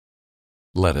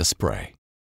Let us pray.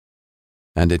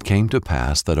 And it came to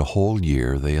pass that a whole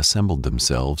year they assembled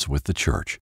themselves with the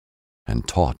church, and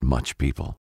taught much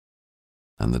people.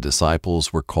 And the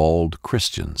disciples were called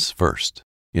Christians first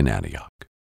in Antioch.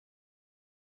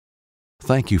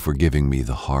 Thank you for giving me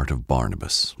the heart of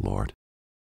Barnabas, Lord.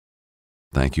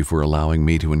 Thank you for allowing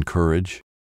me to encourage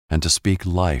and to speak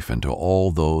life into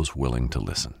all those willing to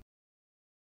listen.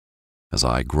 As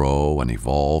I grow and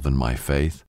evolve in my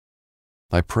faith,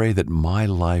 I pray that my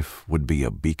life would be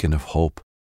a beacon of hope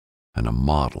and a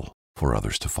model for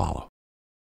others to follow.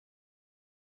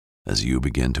 As you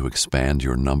begin to expand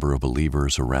your number of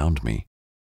believers around me,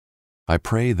 I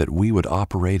pray that we would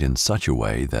operate in such a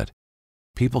way that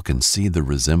people can see the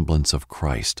resemblance of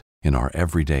Christ in our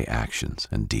everyday actions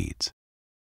and deeds.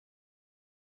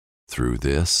 Through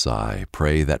this, I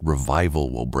pray that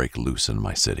revival will break loose in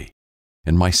my city,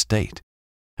 in my state,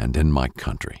 and in my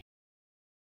country.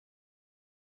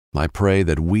 I pray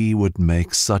that we would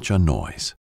make such a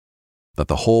noise that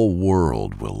the whole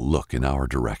world will look in our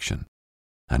direction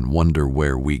and wonder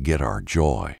where we get our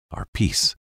joy, our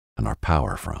peace, and our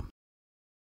power from.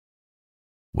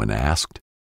 When asked,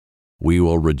 we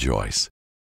will rejoice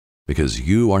because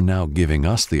you are now giving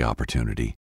us the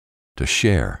opportunity to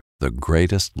share the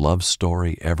greatest love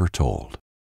story ever told,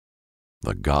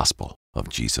 the gospel of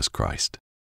Jesus Christ.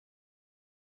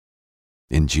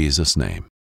 In Jesus' name,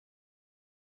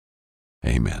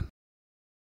 amen.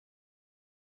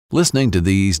 Listening to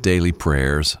these daily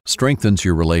prayers strengthens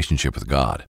your relationship with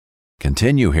God.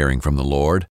 Continue hearing from the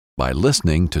Lord by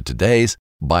listening to today's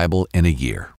Bible in a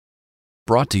Year.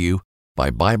 Brought to you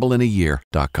by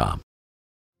BibleInAYear.com.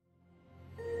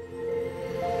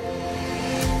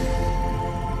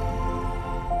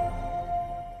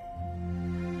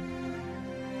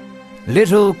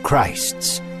 Little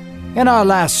Christs. In our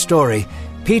last story,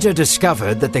 Peter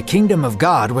discovered that the kingdom of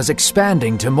God was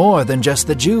expanding to more than just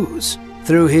the Jews.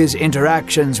 Through his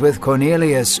interactions with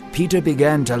Cornelius, Peter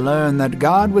began to learn that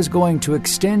God was going to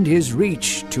extend his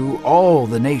reach to all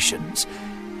the nations.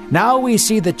 Now we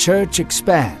see the church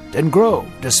expand and grow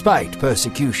despite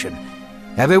persecution.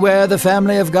 Everywhere the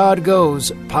family of God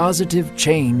goes, positive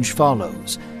change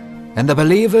follows, and the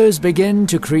believers begin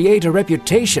to create a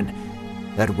reputation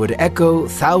that would echo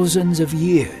thousands of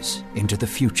years into the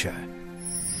future.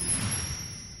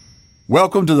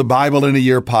 Welcome to the Bible in a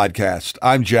Year podcast.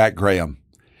 I'm Jack Graham.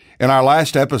 In our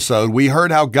last episode, we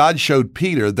heard how God showed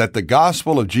Peter that the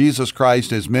gospel of Jesus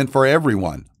Christ is meant for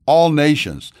everyone, all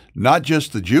nations, not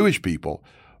just the Jewish people,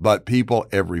 but people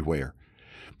everywhere.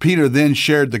 Peter then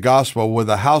shared the gospel with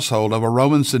the household of a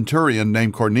Roman centurion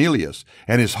named Cornelius,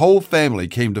 and his whole family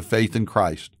came to faith in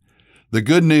Christ. The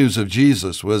good news of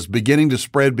Jesus was beginning to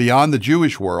spread beyond the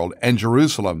Jewish world and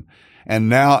Jerusalem, and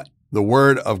now the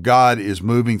word of God is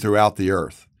moving throughout the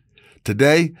earth.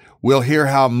 Today, we'll hear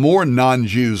how more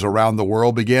non-Jews around the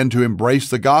world began to embrace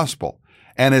the gospel,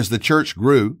 and as the church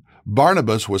grew,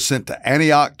 Barnabas was sent to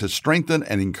Antioch to strengthen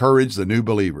and encourage the new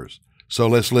believers. So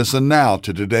let's listen now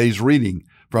to today's reading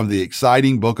from the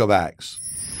exciting book of Acts.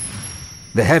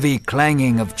 The heavy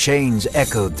clanging of chains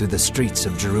echoed through the streets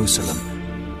of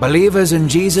Jerusalem. Believers in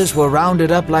Jesus were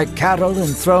rounded up like cattle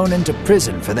and thrown into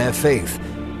prison for their faith.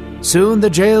 Soon the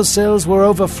jail cells were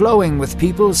overflowing with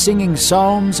people singing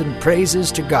psalms and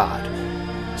praises to God.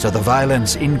 So the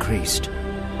violence increased.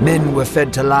 Men were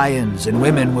fed to lions and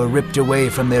women were ripped away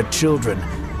from their children.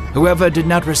 Whoever did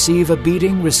not receive a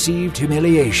beating received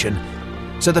humiliation.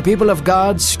 So the people of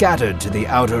God scattered to the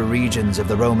outer regions of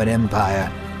the Roman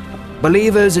Empire.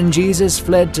 Believers in Jesus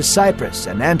fled to Cyprus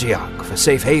and Antioch for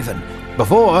safe haven.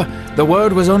 Before, the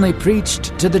word was only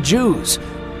preached to the Jews,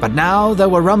 but now there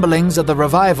were rumblings of the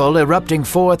revival erupting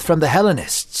forth from the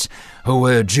Hellenists, who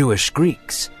were Jewish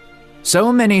Greeks.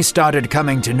 So many started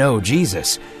coming to know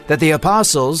Jesus that the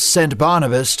apostles sent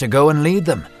Barnabas to go and lead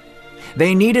them.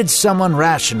 They needed someone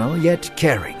rational yet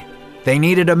caring. They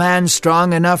needed a man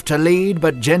strong enough to lead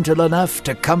but gentle enough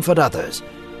to comfort others.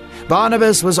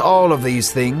 Barnabas was all of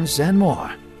these things and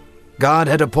more. God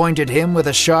had appointed him with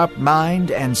a sharp mind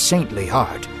and saintly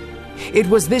heart. It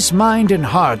was this mind and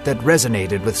heart that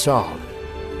resonated with Saul.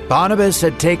 Barnabas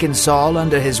had taken Saul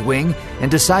under his wing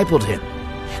and discipled him.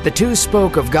 The two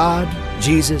spoke of God,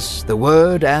 Jesus, the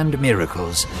Word, and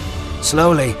miracles.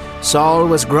 Slowly, Saul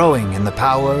was growing in the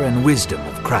power and wisdom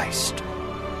of Christ.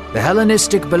 The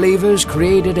Hellenistic believers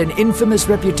created an infamous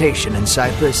reputation in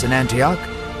Cyprus and Antioch.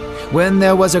 When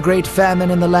there was a great famine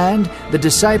in the land, the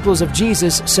disciples of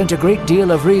Jesus sent a great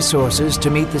deal of resources to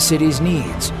meet the city's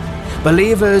needs.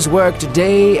 Believers worked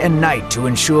day and night to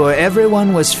ensure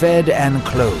everyone was fed and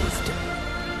clothed.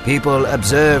 People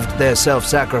observed their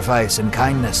self-sacrifice and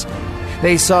kindness.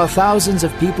 They saw thousands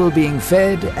of people being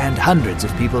fed and hundreds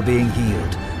of people being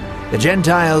healed. The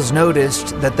Gentiles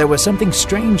noticed that there was something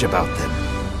strange about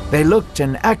them. They looked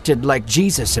and acted like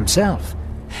Jesus himself.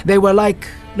 They were like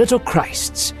little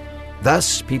Christs.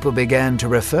 Thus, people began to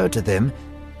refer to them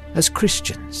as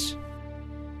Christians.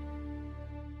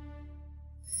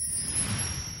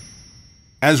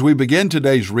 As we begin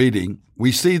today's reading,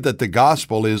 we see that the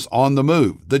gospel is on the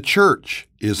move. The church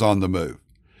is on the move.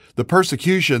 The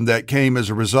persecution that came as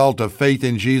a result of faith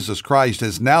in Jesus Christ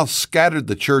has now scattered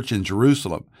the church in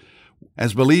Jerusalem,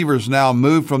 as believers now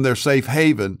move from their safe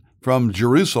haven from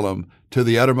Jerusalem to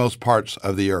the uttermost parts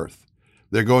of the earth.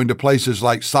 They're going to places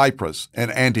like Cyprus and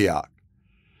Antioch.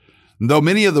 Though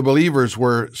many of the believers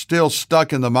were still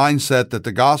stuck in the mindset that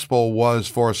the gospel was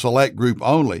for a select group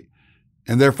only,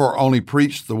 and therefore only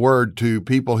preached the word to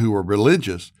people who were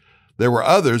religious, there were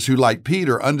others who, like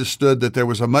Peter, understood that there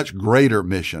was a much greater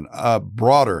mission, a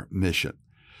broader mission.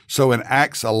 So in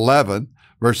Acts 11,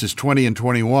 verses 20 and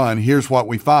 21, here's what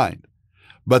we find.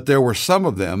 But there were some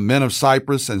of them, men of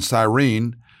Cyprus and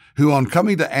Cyrene, who on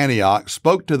coming to Antioch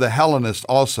spoke to the Hellenists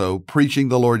also, preaching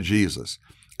the Lord Jesus.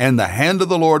 And the hand of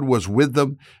the Lord was with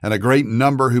them, and a great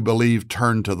number who believed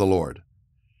turned to the Lord.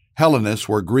 Hellenists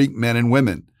were Greek men and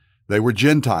women. They were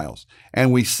Gentiles.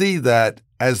 And we see that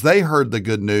as they heard the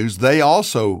good news, they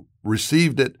also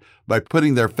received it by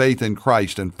putting their faith in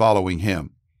Christ and following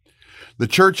Him. The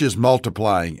church is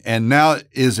multiplying and now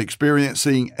is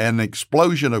experiencing an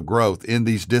explosion of growth in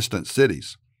these distant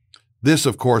cities. This,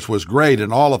 of course, was great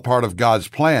and all a part of God's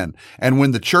plan. And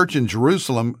when the church in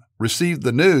Jerusalem received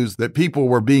the news that people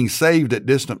were being saved at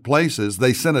distant places,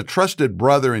 they sent a trusted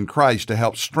brother in Christ to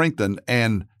help strengthen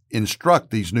and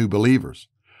instruct these new believers.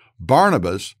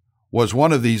 Barnabas was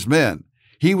one of these men.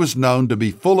 He was known to be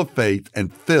full of faith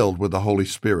and filled with the Holy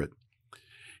Spirit.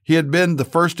 He had been the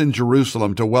first in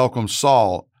Jerusalem to welcome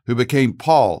Saul, who became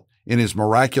Paul in his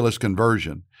miraculous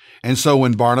conversion. And so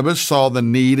when Barnabas saw the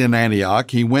need in Antioch,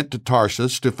 he went to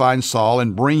Tarsus to find Saul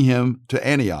and bring him to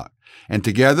Antioch. And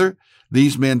together,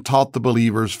 these men taught the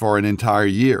believers for an entire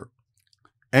year.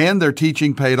 And their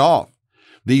teaching paid off.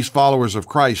 These followers of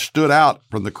Christ stood out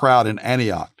from the crowd in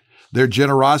Antioch. Their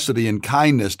generosity and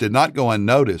kindness did not go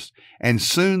unnoticed, and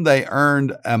soon they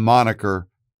earned a moniker,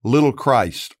 Little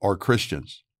Christ, or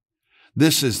Christians.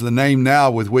 This is the name now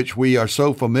with which we are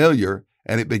so familiar,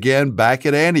 and it began back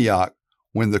at Antioch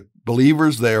when the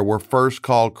believers there were first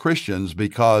called Christians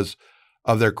because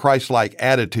of their Christ-like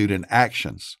attitude and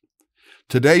actions.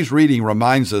 Today's reading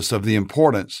reminds us of the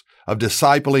importance of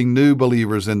discipling new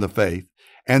believers in the faith,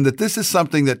 and that this is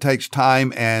something that takes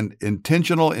time and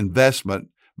intentional investment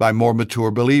by more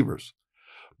mature believers.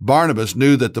 Barnabas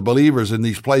knew that the believers in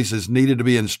these places needed to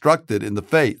be instructed in the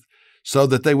faith so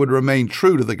that they would remain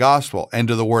true to the gospel and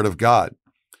to the Word of God.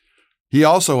 He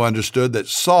also understood that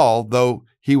Saul, though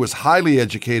he was highly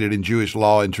educated in Jewish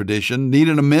law and tradition,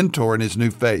 needed a mentor in his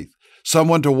new faith,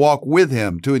 someone to walk with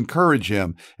him, to encourage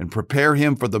him, and prepare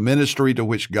him for the ministry to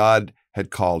which God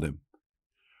had called him.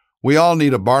 We all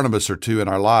need a Barnabas or two in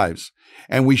our lives,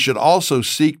 and we should also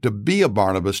seek to be a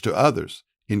Barnabas to others,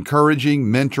 encouraging,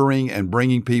 mentoring, and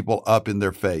bringing people up in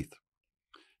their faith.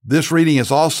 This reading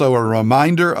is also a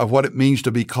reminder of what it means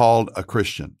to be called a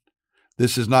Christian.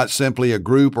 This is not simply a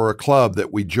group or a club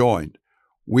that we joined.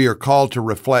 We are called to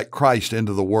reflect Christ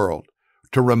into the world,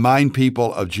 to remind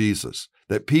people of Jesus,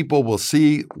 that people will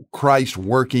see Christ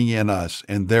working in us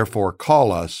and therefore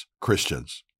call us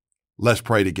Christians. Let's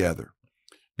pray together.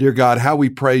 Dear God, how we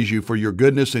praise you for your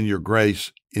goodness and your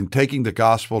grace in taking the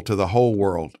gospel to the whole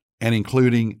world and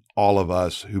including all of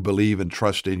us who believe and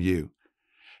trust in you.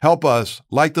 Help us,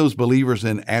 like those believers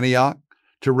in Antioch,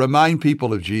 to remind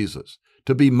people of Jesus,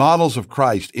 to be models of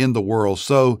Christ in the world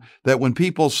so that when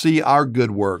people see our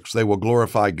good works, they will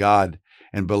glorify God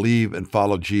and believe and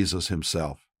follow Jesus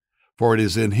himself. For it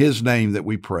is in his name that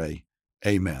we pray.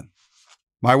 Amen.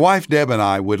 My wife, Deb, and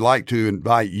I would like to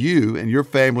invite you and your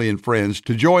family and friends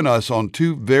to join us on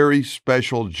two very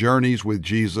special journeys with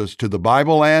Jesus to the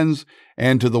Bible lands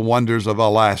and to the wonders of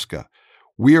Alaska.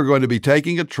 We are going to be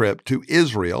taking a trip to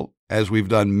Israel, as we've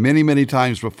done many, many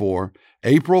times before,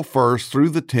 April 1st through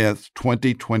the 10th,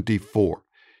 2024.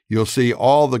 You'll see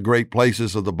all the great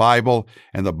places of the Bible,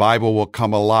 and the Bible will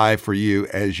come alive for you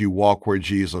as you walk where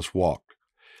Jesus walked.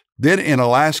 Then in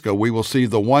Alaska, we will see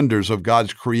the wonders of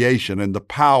God's creation and the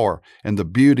power and the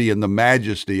beauty and the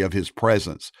majesty of his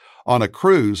presence on a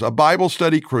cruise, a Bible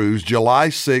study cruise, July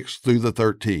 6th through the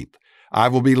 13th. I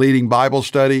will be leading Bible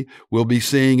study. We'll be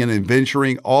seeing and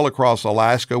adventuring all across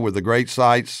Alaska with the great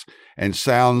sights and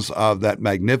sounds of that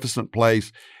magnificent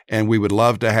place. and we would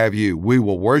love to have you. We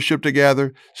will worship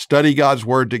together, study God's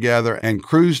Word together, and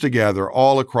cruise together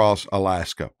all across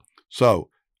Alaska. So,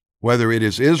 whether it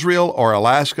is Israel or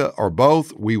Alaska or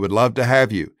both, we would love to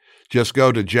have you. Just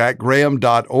go to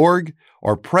jackgraham.org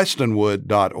or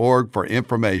prestonwood.org for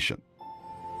information.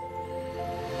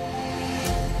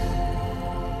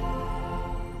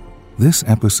 This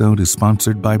episode is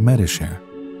sponsored by Medishare,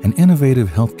 an innovative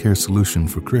healthcare solution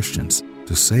for Christians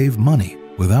to save money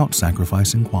without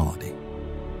sacrificing quality.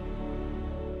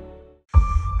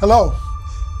 Hello,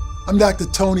 I'm Dr.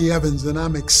 Tony Evans, and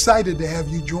I'm excited to have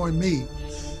you join me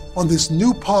on this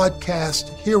new podcast,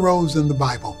 Heroes in the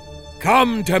Bible.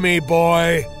 Come to me,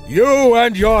 boy. You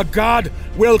and your God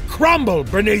will crumble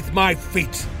beneath my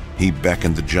feet. He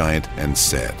beckoned the giant and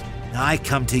said, I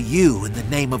come to you in the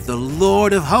name of the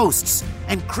Lord of hosts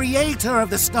and creator of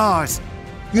the stars.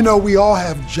 You know, we all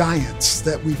have giants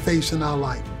that we face in our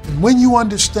life. And when you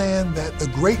understand that the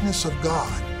greatness of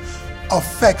God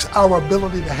affects our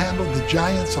ability to handle the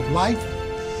giants of life,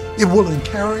 it will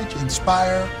encourage,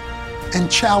 inspire, and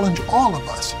challenge all of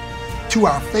us to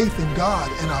our faith in God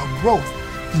and our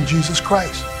growth in Jesus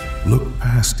Christ. Look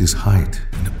past his height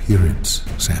and appearance,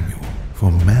 Samuel,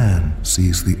 for man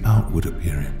sees the outward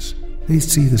appearance. They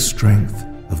see the strength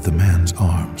of the man's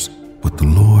arms, but the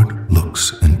Lord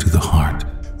looks into the heart.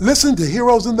 Listen to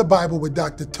Heroes in the Bible with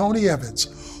Dr. Tony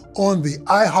Evans on the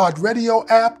iHeartRadio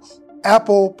app,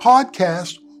 Apple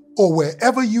Podcast, or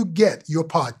wherever you get your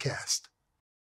podcast.